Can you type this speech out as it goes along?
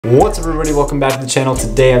What's up everybody, welcome back to the channel.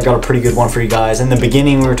 Today I've got a pretty good one for you guys. In the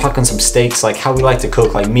beginning we were talking some steaks, like how we like to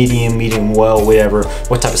cook, like medium well, whatever,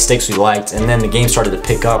 what type of steaks we liked, and then the game started to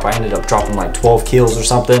pick up. I ended up dropping like 12 kills or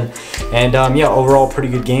something, and yeah, overall pretty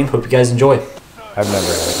good game. Hope you guys enjoy. I've never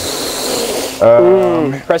had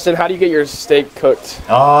it. Preston, how do you get your steak cooked?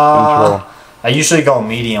 I usually go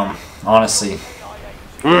medium, honestly.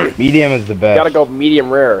 Medium is the best. You gotta go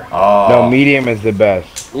medium rare. No, medium is the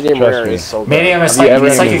best. Medium Trust rare me. is so good. Medium is like,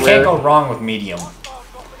 it's like you can't go wrong with medium.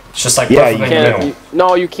 It's just like perfect you in the middle.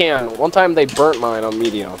 No, you can. One time they burnt mine on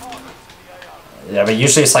medium. Yeah, but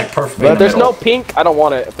usually it's like perfect in the But if there's middle. no pink, I don't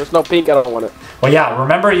want it. If there's no pink, I don't want it. Well, yeah,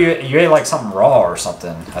 remember you ate like something raw or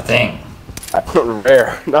something, I think.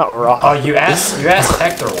 Rare, not raw. Oh, you asked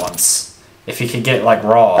Hector once if he could get like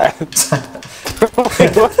raw.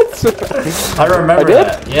 I remember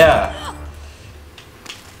that. Yeah.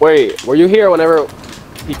 Wait, were you here whenever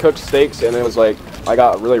he cooked steaks and it was like I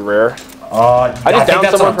got really rare? I just think downed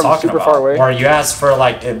that's someone what I'm from talking super about. far away. Or you asked for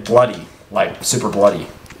like it bloody, like super bloody.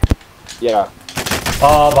 Yeah.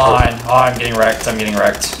 Oh, behind. Oh, I'm getting wrecked. I'm getting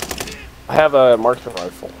wrecked. I have a marksman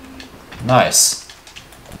rifle. Nice.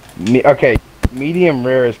 Okay, medium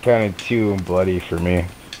rare is kind of too bloody for me.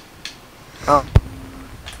 Oh.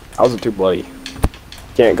 I wasn't too bloody.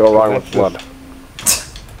 Can't go wrong with blood.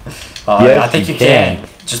 Yes, I think you can. can.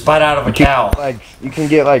 Just bite out of a cow. You can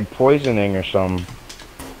get like poisoning or something.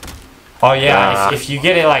 Oh yeah, if you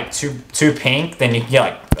get it like too pink, then you can get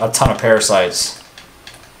like a ton of parasites.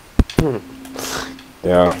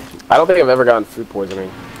 Yeah. I don't think I've ever gotten food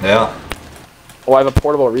poisoning. Yeah. Oh, I have a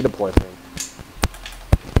portable redeploy thing.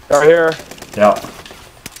 Right here. Yep.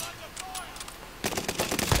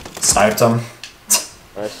 Sniped him.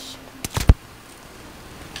 Nice.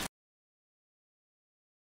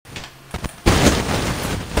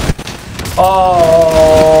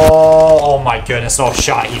 Oh my goodness, no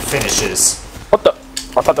shot, he finishes. What the?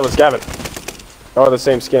 I thought that was Gavin. Oh, the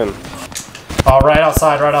same skin. Oh, right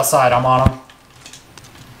outside, I'm on him.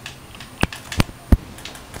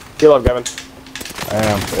 Heal up, Gavin. I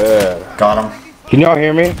am. Good. Got him. Can y'all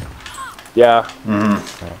hear me? Yeah.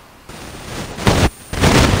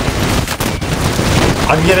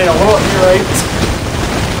 I'm getting a little irate.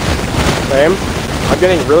 Same. I'm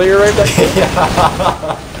getting really irate.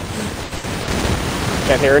 Yeah.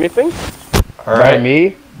 Can't hear anything? Alright. By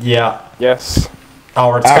me? Yeah. Yes.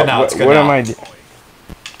 Oh, it's good now, it's good what now. am I?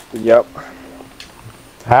 Yep.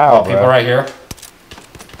 How? Oh, people bro? right here.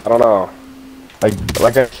 I don't know.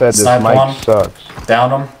 Like I said, this Snipe mic one. sucks.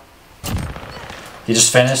 Downed him. He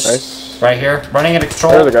just finished. Nice. Right here. Running into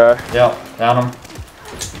control. There's the guy. Yep, down him.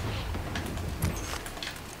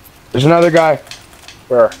 There's another guy.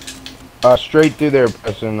 Where? Straight through there,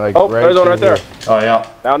 Preston. Like Oh, right there's one through right there. here. Oh, yeah.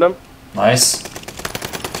 Found him. Nice.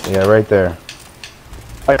 Yeah, right there.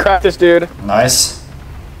 I cracked this dude. Nice.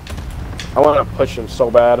 I want to push him so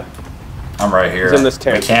bad. I'm right here. He's in this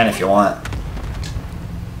tent. We can if you want.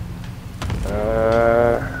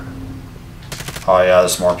 Oh, yeah,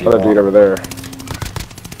 there's more people. Another dude over there.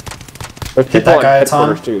 There's Hit people that guy in a ton?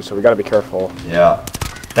 headquarters too, so we gotta be careful. Yeah.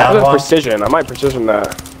 I Down have one. precision. I might precision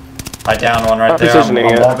that. I downed one right Not there. I'm precisioning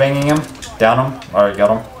it. wall banging him. Down him. Alright, got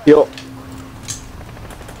him. Heal.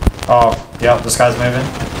 Oh, yeah, this guy's moving.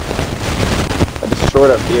 I destroyed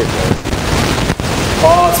that vehicle.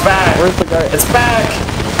 Oh, it's back. Where's the guy? It's back.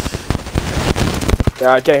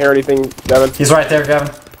 Yeah, I can't hear anything, Devin. He's right there, Gavin.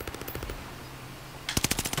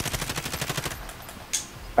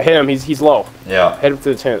 I hit him. He's low. Yeah. Head him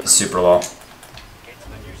to the tent. He's super low.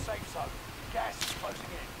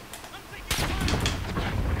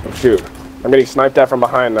 Oh, shoot. I'm getting sniped at from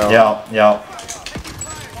behind now. Yeah.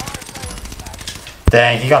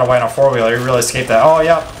 Dang, he got away on a four-wheeler. He really escaped that. Oh,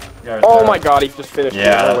 yeah. Oh my god, he just finished me.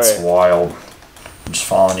 Yeah, No that's way. wild. I'm just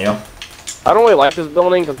following you. I don't really like this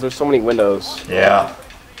building because there's so many windows. Yeah.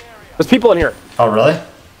 There's people in here. Oh, really?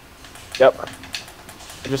 Yep.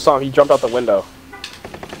 I just saw him. He jumped out the window.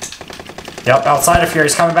 Yep, outside of here.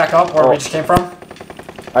 He's coming back up where we just came from.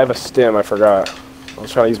 I have a stim. I forgot. I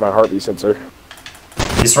was trying to use my heartbeat sensor.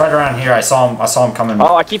 He's right around here. I saw him coming.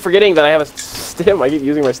 Oh, I keep forgetting that I have a stim. I keep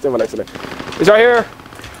using my stim on accident. He's right here.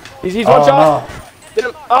 He's one shot. No. Did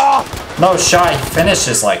him. Oh! No shot. He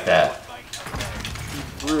finishes like that. He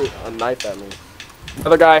threw a knife at me.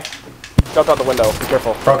 Another guy jumped out the window. Be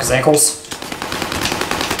careful. Broke his ankles.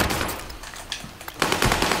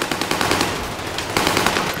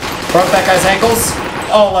 Broke that guy's ankles.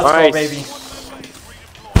 Oh, let's go, baby.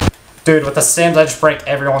 Dude, with the Sims, I just break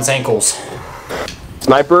everyone's ankles.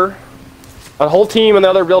 Sniper. A whole team in the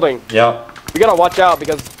other building. Yep. We gotta watch out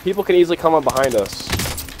because people can easily come up behind us.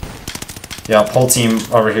 Yep, whole team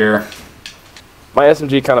over here. My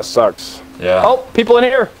SMG kind of sucks. Yeah. Oh, people in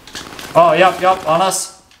here. Oh, yep, on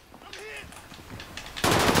us.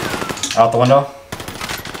 Out the window.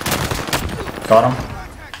 Got him.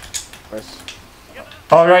 Nice.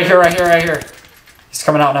 Oh, right here. He's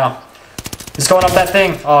coming out now. He's going up that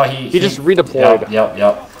thing. Oh, he just redeployed.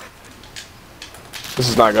 Yep. This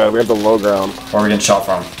is not good. We have the low ground. Where are we getting shot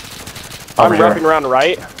from? I'm Over wrapping here. around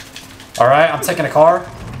right. Alright, I'm taking a car.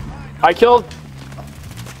 I killed.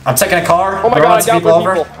 I'm taking a car. Oh my We're god, on I downed people 3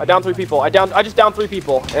 over. people. I downed 3 people. I just downed 3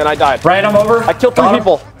 people and I died. Ran him over. I killed 3 Got him.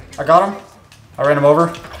 people. I got him. I ran him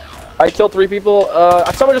over. I killed 3 people.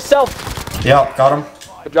 Someone just self. Yep, got him.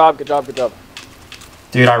 Good job.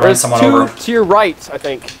 Dude, I ran There's someone 2 over. to your right, I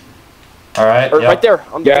think. Alright, Or yep. right there.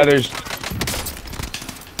 On the Yeah, there's.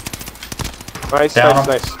 Nice. Down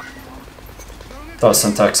him. Throw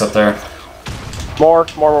Syntax up there. More.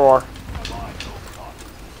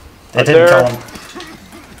 They Right didn't there. kill him.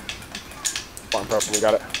 Come on, purple. We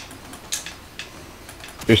got it.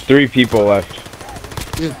 There's 3 people left.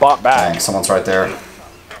 You just bought back. Dang, someone's right there.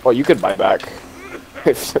 Well, you could buy back.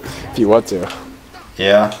 if you want to.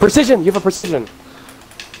 Yeah. Precision! You have a precision.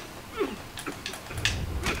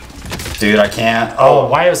 Dude, I can't. Oh,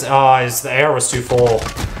 why was the air was too full.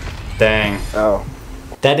 Dang. Oh.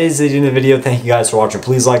 That is it in the video. Thank you guys for watching.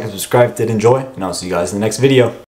 Please like and subscribe if you did enjoy. And I'll see you guys in the next video.